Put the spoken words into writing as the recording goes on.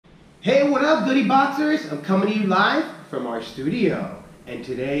Hey, what up, Goodie Boxers? I'm coming to you live from our studio, and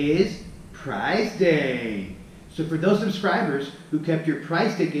today is Prize Day. So for those subscribers who kept your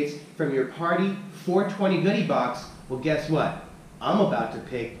prize tickets from your Party 420 Goodie Box, well, guess what? I'm about to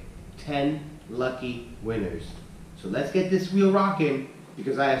pick 10 lucky winners. So let's get this wheel rocking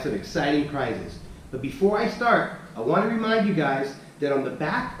because I have some exciting prizes. But before I start, I want to remind you guys that on the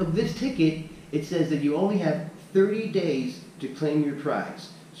back of this ticket, it says that you only have 30 days to claim your prize.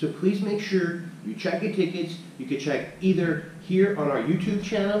 So please make sure you check your tickets. You can check either here on our YouTube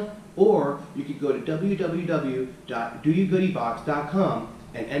channel, or you could go to www.doyougoodiebox.com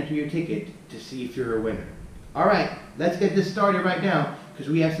and enter your ticket to see if you're a winner. All right, let's get this started right now because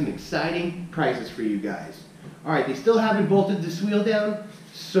we have some exciting prizes for you guys. All right, they still haven't bolted this wheel down,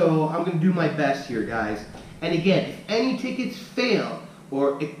 so I'm going to do my best here, guys. And again, if any tickets fail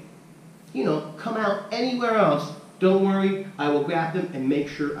or come out anywhere else, don't worry, I will grab them and make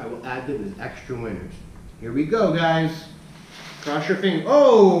sure I will add them as extra winners. Here we go, guys. Cross your fingers.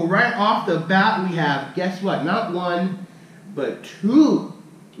 Oh, right off the bat we have, guess what? Not one, but two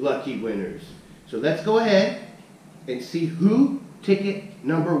lucky winners. So let's go ahead and see who ticket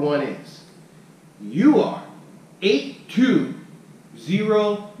number one is. You are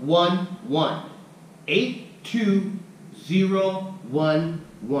 82011.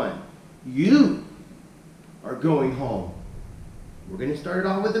 82011. You are going home. We're going to start it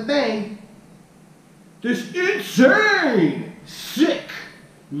off with a bang. This insane, sick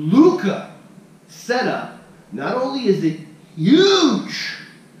Luca setup, not only is it huge,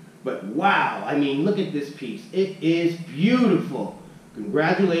 but wow, I mean, look at this piece. It is beautiful.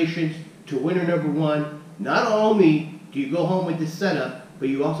 Congratulations to winner number one. Not only do you go home with this setup, but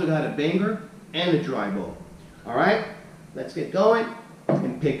you also got a banger and a dry bowl. All right, let's get going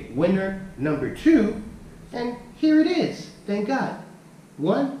and pick winner number two. And here it is, thank God.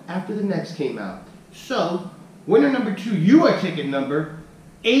 One after the next came out. So, winner number two, you are ticket number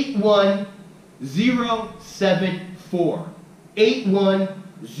 81074.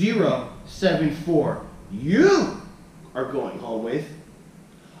 81074. You are going home with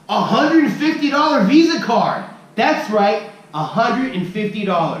a $150 Visa card. That's right,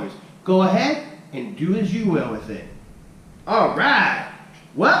 $150. Go ahead and do as you will with it. All right.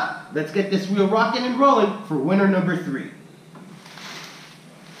 Well, let's get this wheel rocking and rolling for winner number three.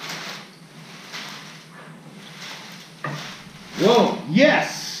 Whoa,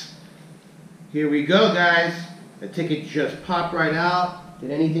 yes! Here we go, guys. The ticket just popped right out.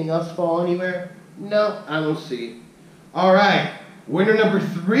 Did anything else fall anywhere? No, I don't see. All right, winner number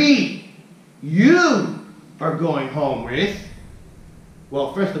three. You are going home with,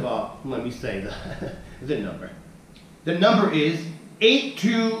 well, first of all, let me say the number. The number is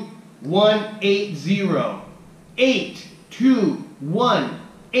 82180.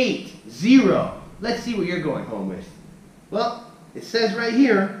 82180. Let's see what you're going home with. Well, it says right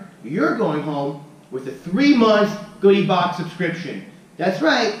here, you're going home with a 3-month Goodie Box subscription. That's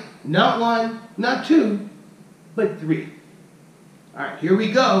right, not one, not two, but three. All right, here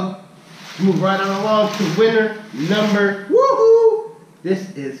we go. Move right on along to winner number, woohoo!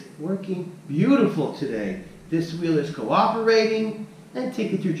 This is working beautiful today. This wheel is cooperating, and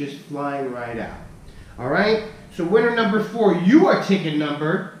tickets are just flying right out. All right, so winner number four, you are ticket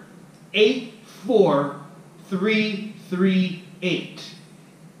number 84338.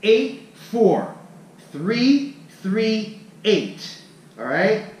 84338. All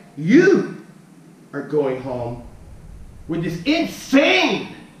right, you are going home with this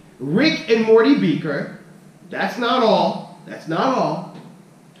insane Rick and Morty beaker. That's not all. That's not all.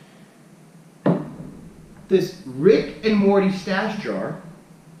 This Rick and Morty stash jar,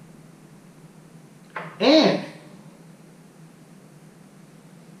 and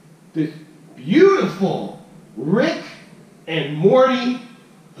this beautiful Rick and Morty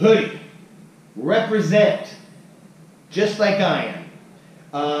hoodie. Represent, just like I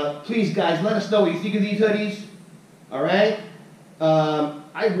am. Please, guys, let us know what you think of these hoodies. All right?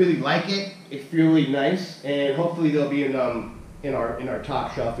 I really like it. It's really nice, and hopefully they'll be in our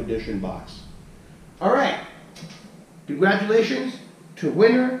Top Shelf Edition box. All right. Congratulations to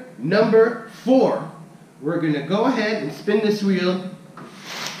winner number four. We're going to go ahead and spin this wheel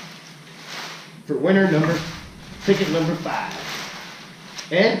for winner ticket number five.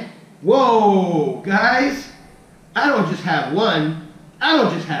 And, whoa, guys, I don't just have one, I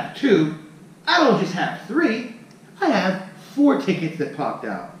don't just have two, I don't just have three, I have 4 tickets that popped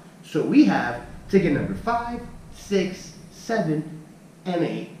out. So we have ticket number 5, 6, 7, and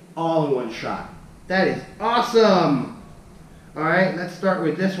 8, all in one shot. That is awesome. All right, let's start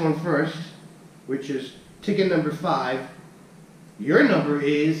with this one first, which is ticket number 5. Your number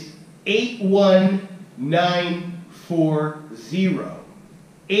is 81940.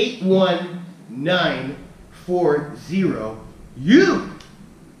 81940. You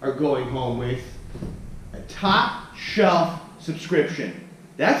are going home with a top shelf subscription.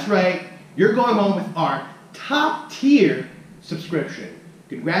 That's right, you're going home with our top tier subscription.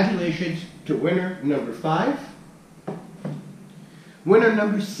 Congratulations to winner number 5. Winner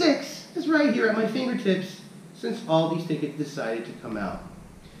number 6 is right here at my fingertips since all these tickets decided to come out.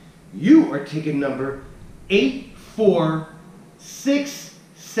 You are ticket number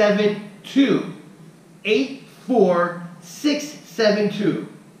 84672. 84672.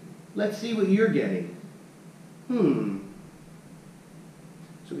 Let's see what you're getting. So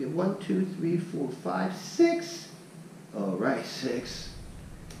we have 1, 2, 3, 4, 5, 6. All right, 6.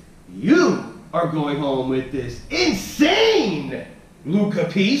 You are going home with this insane Luca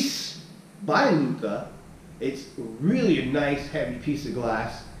piece by Luca. It's really a nice heavy piece of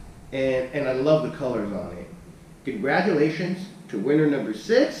glass, and I love the colors on it. Congratulations to winner number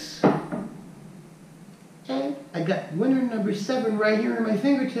 6. And I got winner number 7 right here in my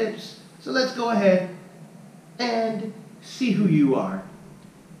fingertips. So let's go ahead and see who you are.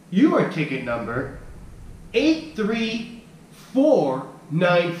 You are ticket number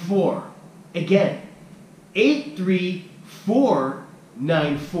 83494. Again,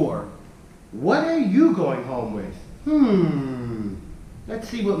 83494. What are you going home with? Let's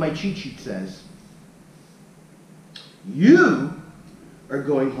see what my cheat sheet says. You are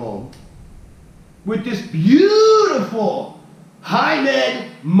going home with this beautiful high-med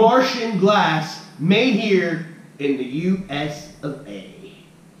Martian glass made here in the US of A.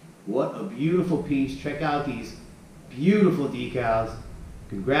 What a beautiful piece. Check out these beautiful decals.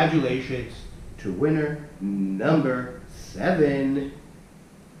 Congratulations to winner number 7.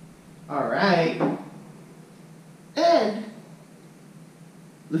 All right. And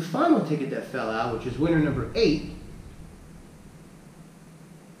the final ticket that fell out, which is winner number 8,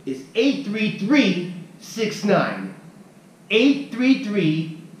 is 83369.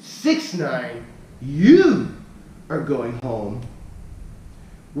 83369. You are going home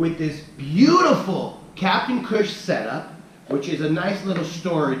with this beautiful Captain Kush setup, which is a nice little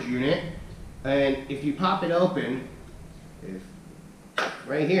storage unit. And if you pop it open,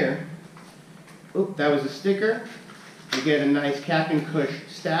 right here, oop, that was a sticker. You get a nice Captain Kush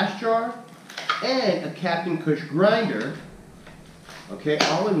stash jar and a Captain Kush grinder. Okay,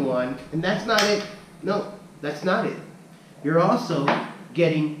 all in one. And that's not it. No, that's not it. You're also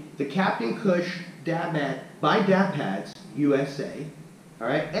getting the Captain Kush Dab Mat by Dab Pads USA. All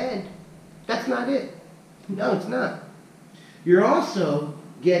right, and that's not it. No, it's not. You're also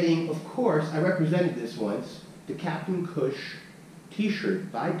getting, of course, I represented this once, the Captain Kush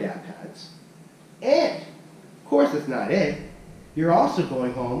t-shirt by Dab Pads. And, of course, that's not it. You're also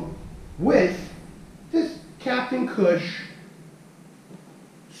going home with this Captain Kush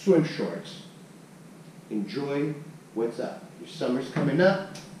swim shorts. Enjoy what's up. Your summer's coming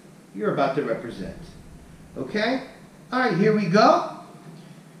up. You're about to represent. Okay? All right, here we go.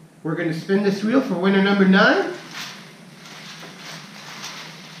 We're going to spin this wheel for winner number 9.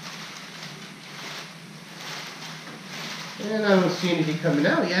 And I don't see anything coming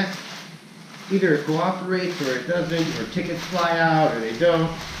out yet. Either it cooperates or it doesn't, or tickets fly out or they don't.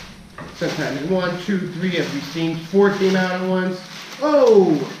 Sometimes 1, 2, 3, as we've seen, 4 came out at once.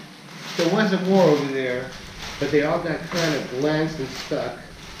 Oh! There was a war over there, but they all got kind of glanced and stuck.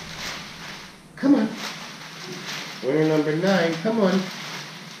 Come on. Winner number 9, come on.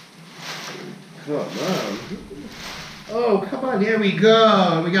 Come on. Oh, come on, there we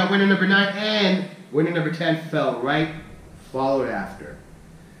go. We got winner number 9 and winner number 10 fell right, followed after.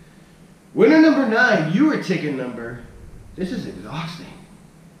 Winner number 9, your ticket number. This is exhausting.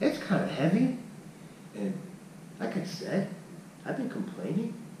 It's kind of heavy. And like I said, I've been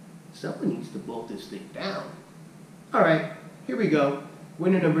complaining. Someone needs to bolt this thing down. All right, here we go.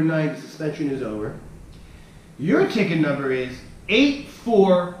 Winner number 9, the suspension is over. Your ticket number is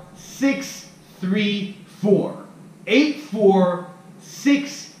 84634.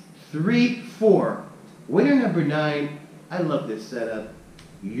 84634. Winner number 9, I love this setup.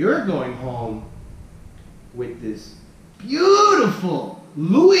 You're going home with this beautiful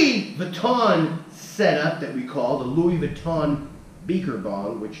Louis Vuitton setup that we call the Louis Vuitton Beaker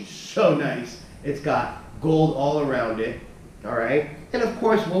Bong, which is so nice. It's got gold all around it, all right? And of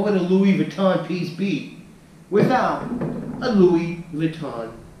course, what would a Louis Vuitton piece be without a Louis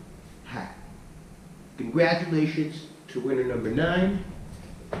Vuitton hat? Congratulations to winner number 9.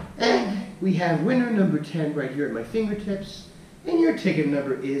 And we have winner number 10 right here at my fingertips. And your ticket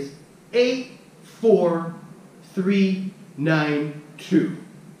number is 84392.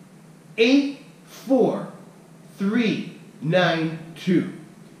 84392.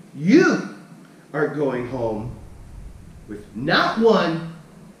 You are going home with not one,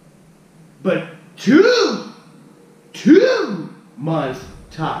 but two-month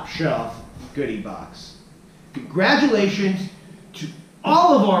top shelf goodie box. Congratulations to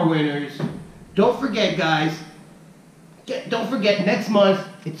all of our winners. Don't forget, guys, don't forget, next month,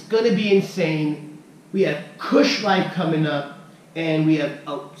 it's going to be insane. We have Kush Life coming up, and we have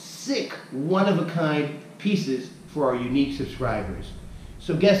sick, one-of-a-kind pieces for our unique subscribers.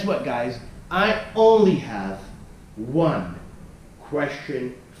 So guess what, guys? I only have one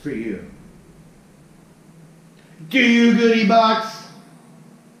question for you. Do you goodie box?